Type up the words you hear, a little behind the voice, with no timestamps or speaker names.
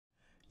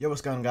Yo, what's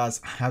going on,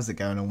 guys? How's it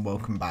going? And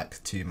welcome back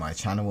to my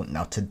channel.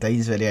 Now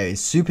today's video is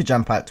super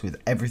jam-packed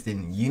with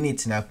everything you need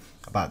to know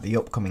about the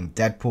upcoming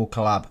Deadpool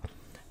collab.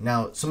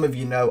 Now some of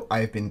you know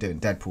I've been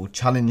doing Deadpool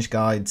challenge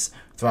guides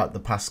throughout the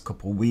past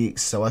couple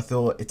weeks, so I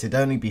thought it'd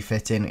only be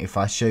fitting if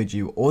I showed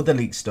you all the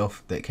leaked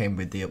stuff that came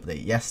with the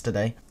update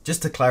yesterday.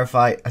 Just to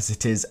clarify, as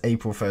it is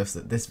April 1st,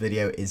 that this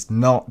video is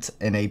not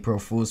an April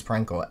Fool's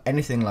prank or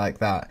anything like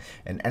that,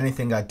 and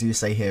anything I do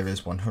say here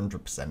is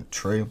 100%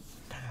 true.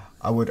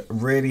 I would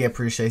really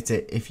appreciate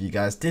it if you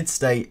guys did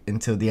stay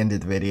until the end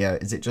of the video,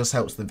 as it just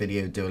helps the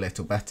video do a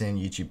little better and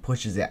YouTube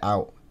pushes it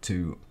out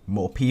to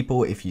more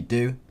people if you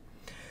do.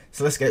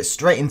 So let's get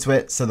straight into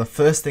it. So the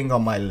first thing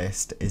on my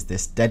list is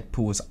this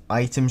Deadpool's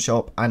item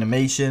shop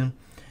animation.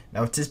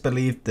 Now it is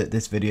believed that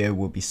this video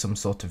will be some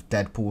sort of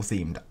Deadpool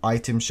themed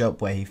item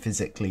shop where he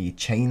physically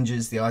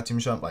changes the item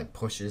shop, like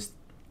pushes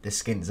the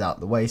skins out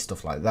the way,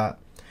 stuff like that.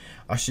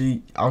 I'll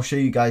show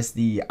you guys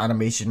the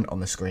animation on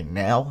the screen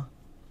now.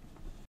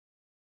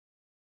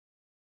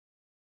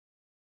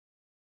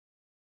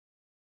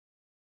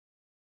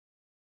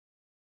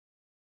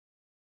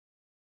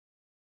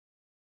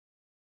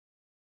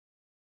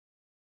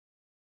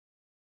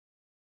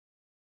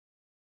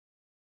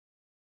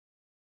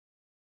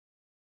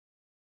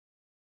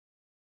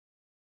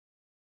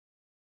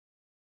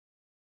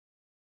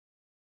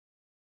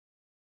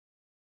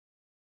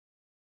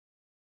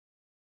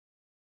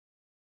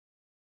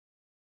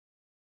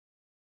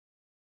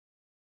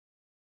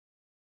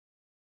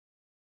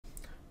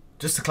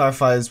 Just to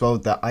clarify as well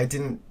that I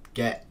didn't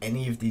get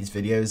any of these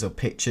videos or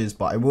pictures,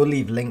 but I will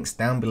leave links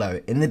down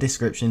below in the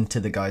description to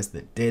the guys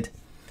that did.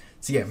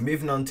 So yeah,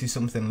 moving on to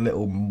something a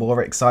little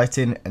more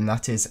exciting, and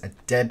that is a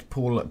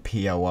Deadpool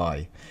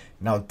POI.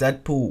 Now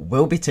Deadpool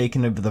will be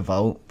taking over the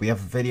vault. We have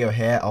a video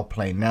here I'll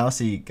play now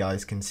so you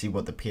guys can see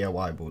what the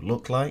POI will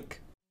look like.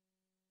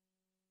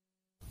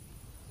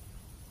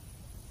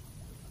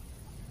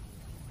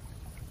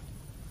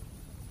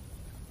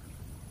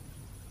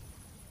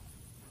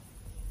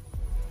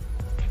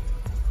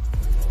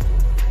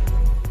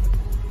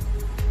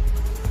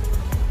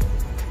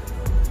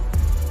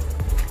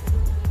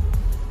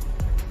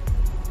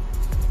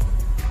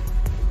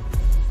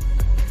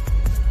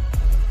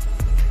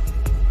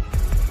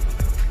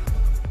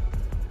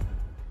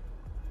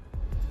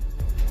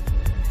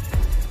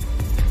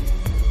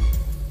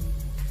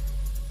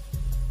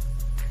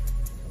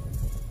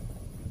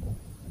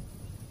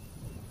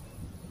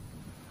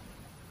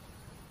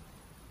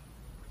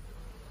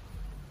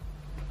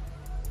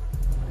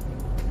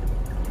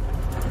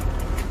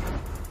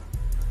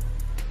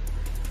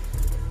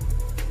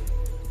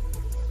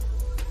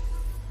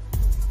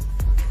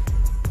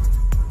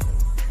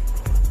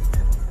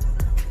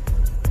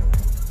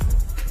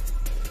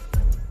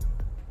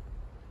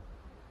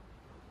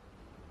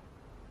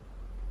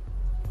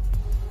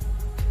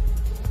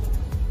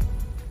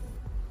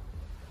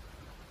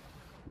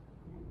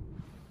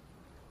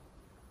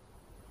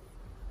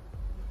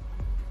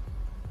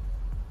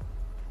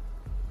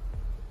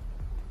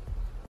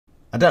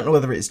 I don't know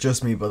whether it's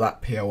just me, but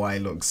that POI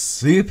looks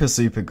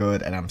super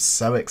good and I'm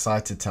so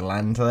excited to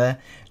land there.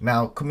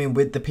 Now coming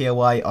with the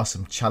POI are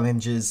some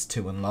challenges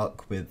to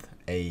unlock with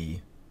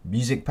a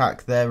music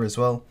pack there as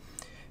well.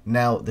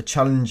 Now the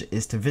challenge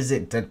is to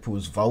visit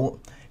Deadpool's vault.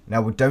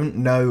 Now we don't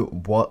know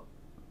what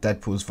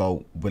Deadpool's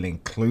vault will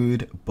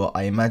include, but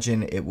I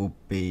imagine it will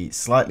be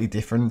slightly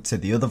different to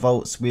the other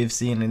vaults we've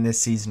seen in this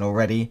season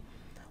already.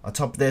 On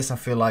top of this, I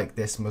feel like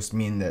this must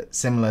mean that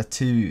similar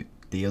to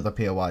the other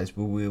POIs,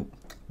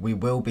 we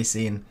will be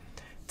seeing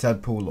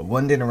Deadpool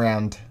wandering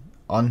around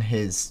on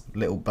his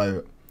little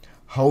boat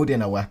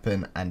holding a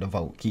weapon and a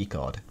vault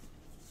keycard.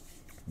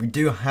 We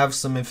do have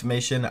some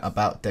information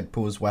about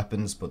Deadpool's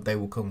weapons, but they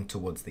will come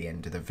towards the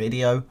end of the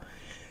video.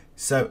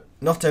 So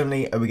not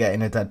only are we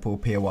getting a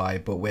Deadpool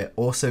POI, but we're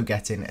also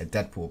getting a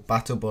Deadpool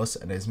battle bus,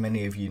 and as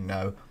many of you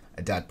know,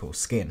 a Deadpool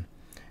skin.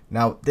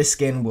 Now this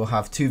skin will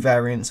have two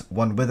variants,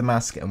 one with a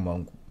mask and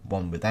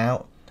one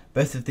without.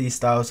 Both of these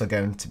styles are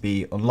going to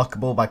be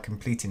unlockable by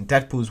completing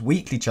Deadpool's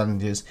weekly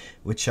challenges,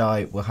 which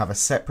I will have a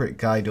separate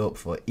guide up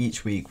for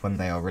each week when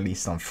they are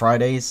released on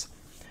Fridays.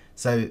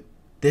 So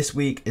this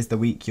week is the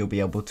week you'll be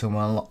able to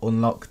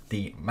unlock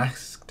the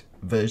masked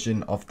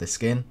version of the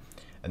skin,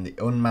 and the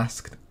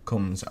unmasked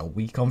comes a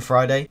week on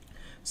Friday.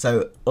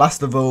 So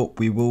last of all,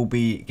 we will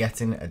be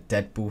getting a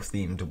Deadpool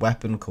themed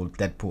weapon called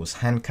Deadpool's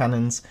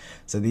HandCannons.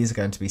 So these are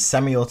going to be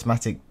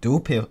semi-automatic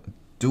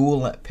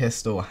dual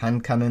pistol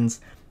hand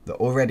cannons that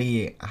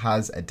already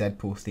has a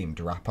Deadpool themed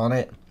wrap on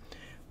it.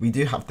 We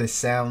do have the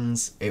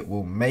sounds it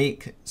will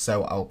make,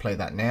 so I'll play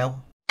that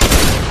now.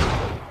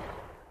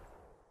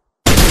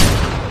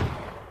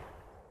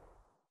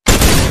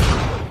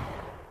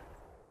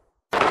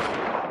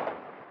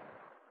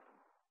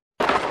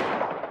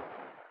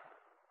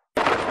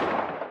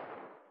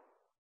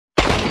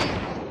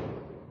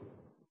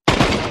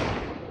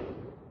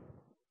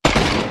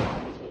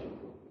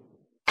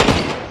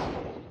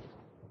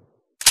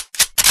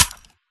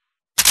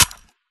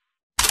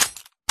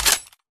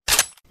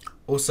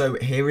 Also,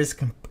 here is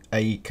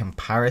a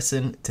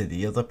comparison to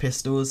the other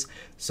pistols.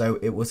 So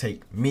it will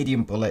take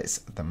medium bullets,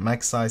 the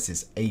mag size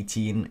is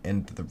 18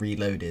 and the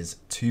reload is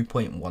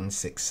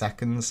 2.16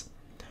 seconds.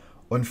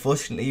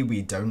 Unfortunately,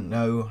 we don't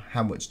know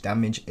how much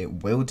damage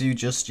it will do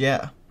just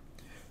yet,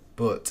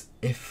 but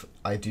if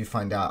I do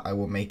find out, I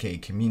will make a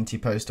community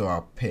post or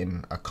I'll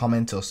pin a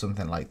comment or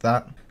something like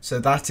that. So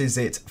that is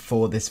it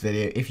for this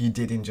video. If you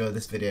did enjoy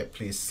this video,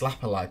 please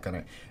slap a like on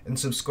it and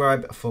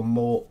subscribe for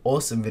more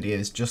awesome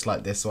videos just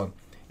like this one.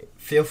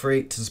 Feel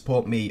free to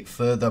support me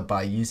further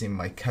by using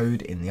my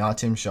code in the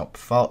item shop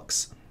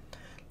Fox.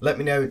 Let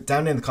me know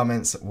down in the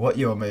comments what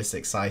you're most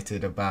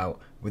excited about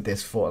with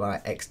this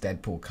Fortnite x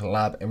Deadpool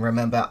collab. And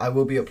remember, I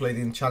will be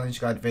uploading challenge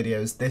guide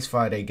videos this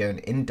Friday going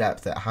in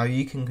depth at how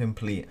you can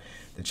complete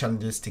the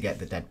challenges to get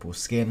the Deadpool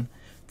skin.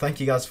 Thank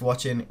you guys for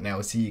watching, and I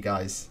will see you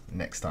guys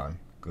next time.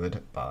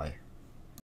 Goodbye.